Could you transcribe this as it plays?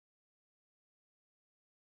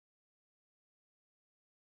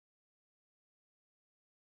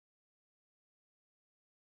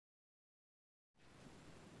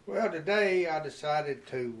Well, today I decided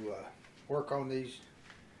to work on these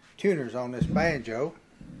tuners on this banjo.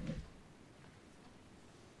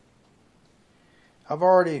 I've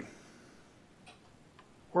already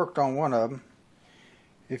worked on one of them.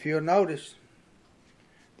 If you'll notice,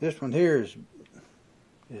 this one here is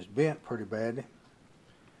bent pretty badly.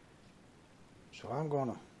 So I'm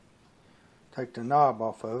going to take the knob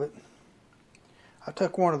off of it. I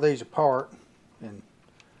took one of these apart and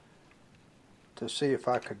to see if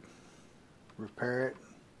I could repair it,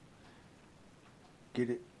 get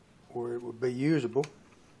it where it would be usable,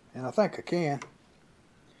 and I think I can.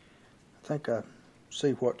 I think I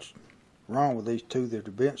see what's wrong with these two that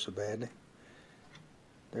are bent so badly.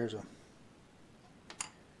 There's a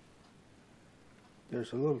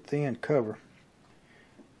little thin cover.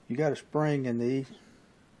 You got a spring in these,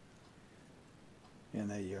 in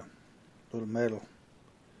a little metal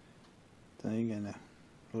thing, and a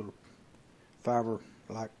little fiber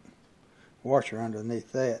like washer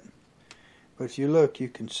underneath that. But if you look, you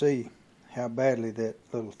can see how badly that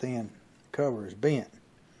little thin cover is bent.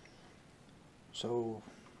 So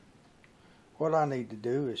what I need to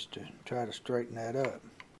do is to try to straighten that up.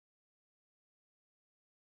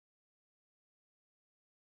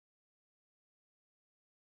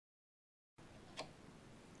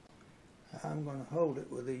 I'm going to hold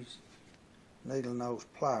it with these needle nose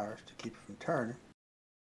pliers to keep it from turning.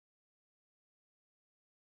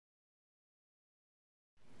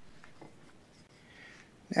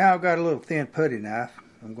 Now I've got a little thin putty knife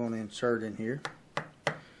I'm going to insert in here.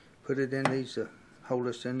 Put it in these, hold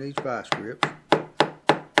this in these vice grips.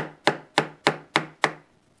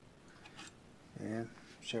 And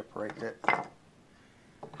separate that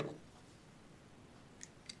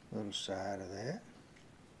little side of that.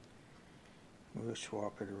 We'll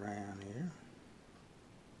swap it around here.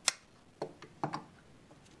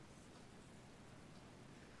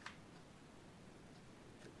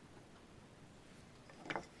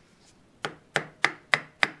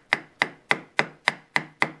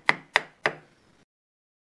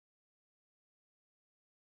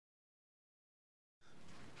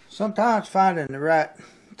 Sometimes finding the right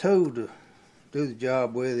tool to do the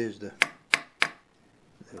job with is the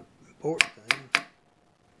important thing.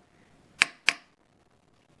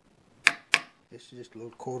 This is just a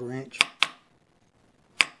little 1/4 inch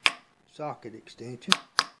socket extension.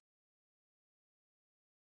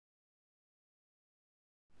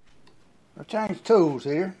 I changed tools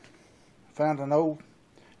here. Found an old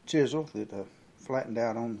chisel that I flattened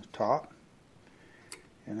out on the top,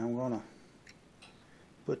 and I'm going to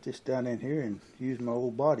put this down in here and use my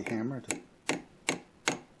old body hammer to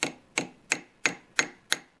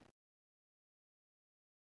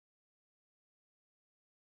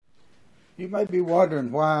You may be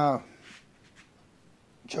wondering why I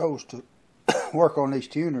chose to work on these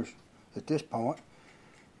tuners at this point.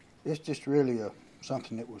 It's just really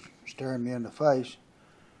something that was staring me in the face.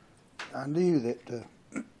 I knew that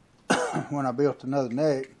when I built another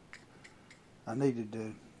neck, I needed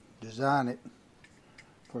to design it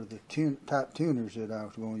for the type tuners that I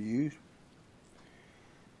was going to use.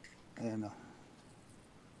 And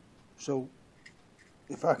so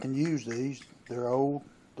if I can use these, they're old,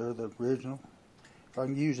 they're the original. If I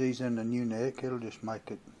can use these in the new neck, it'll just make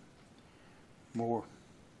it more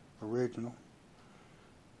original,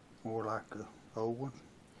 more like the old ones.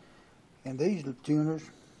 And these tuners,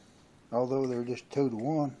 although they're just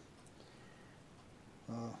 2-to-1,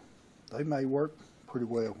 they may work pretty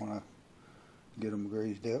well when I get them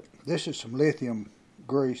greased up. This is some lithium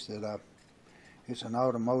grease that it's an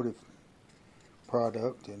automotive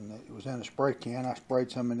product, and it was in a spray can. I sprayed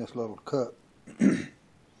some in this little cup.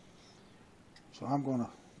 So I'm going to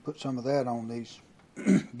put some of that on these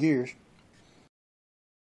gears.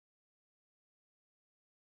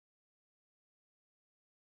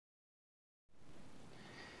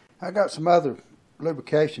 I got some other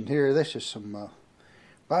lubrication here. This is some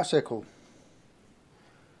bicycle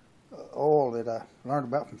oil that I learned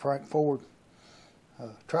about from Frank Ford,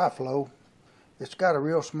 Tri-Flow. It's got a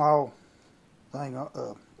real small thing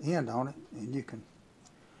end on it, and you can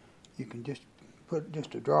just put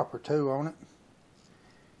just a drop or two on it.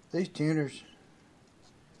 These tuners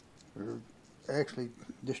are actually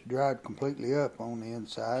just dried completely up on the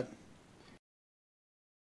inside.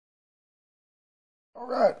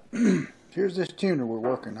 Alright, here's this tuner we're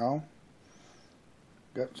working on.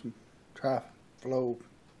 Got some Tri-Flow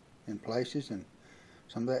in places and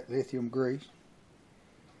some of that lithium grease.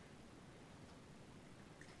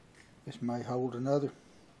 This may hold another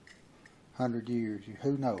 100 years,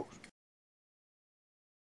 who knows.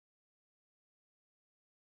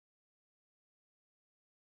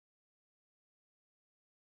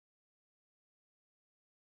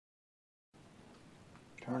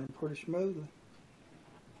 turning pretty smoothly.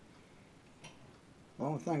 The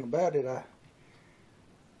only thing about it, I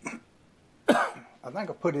think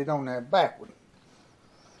I put it on there backward.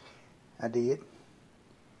 I did.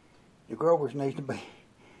 The growers need to be,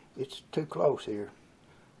 it's too close here.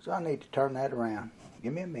 So I need to turn that around.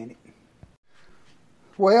 Give me a minute.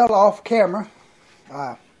 Well, off camera,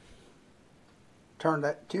 I turned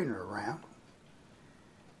that tuner around.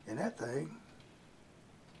 And that thing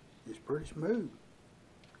is pretty smooth.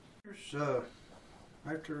 Here's,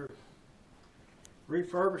 after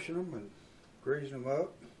refurbishing them and greasing them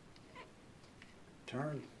up,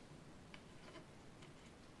 turn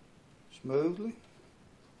smoothly.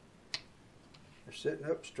 They're sitting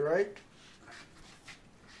up straight.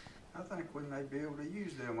 I think we may be able to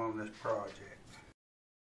use them on this project.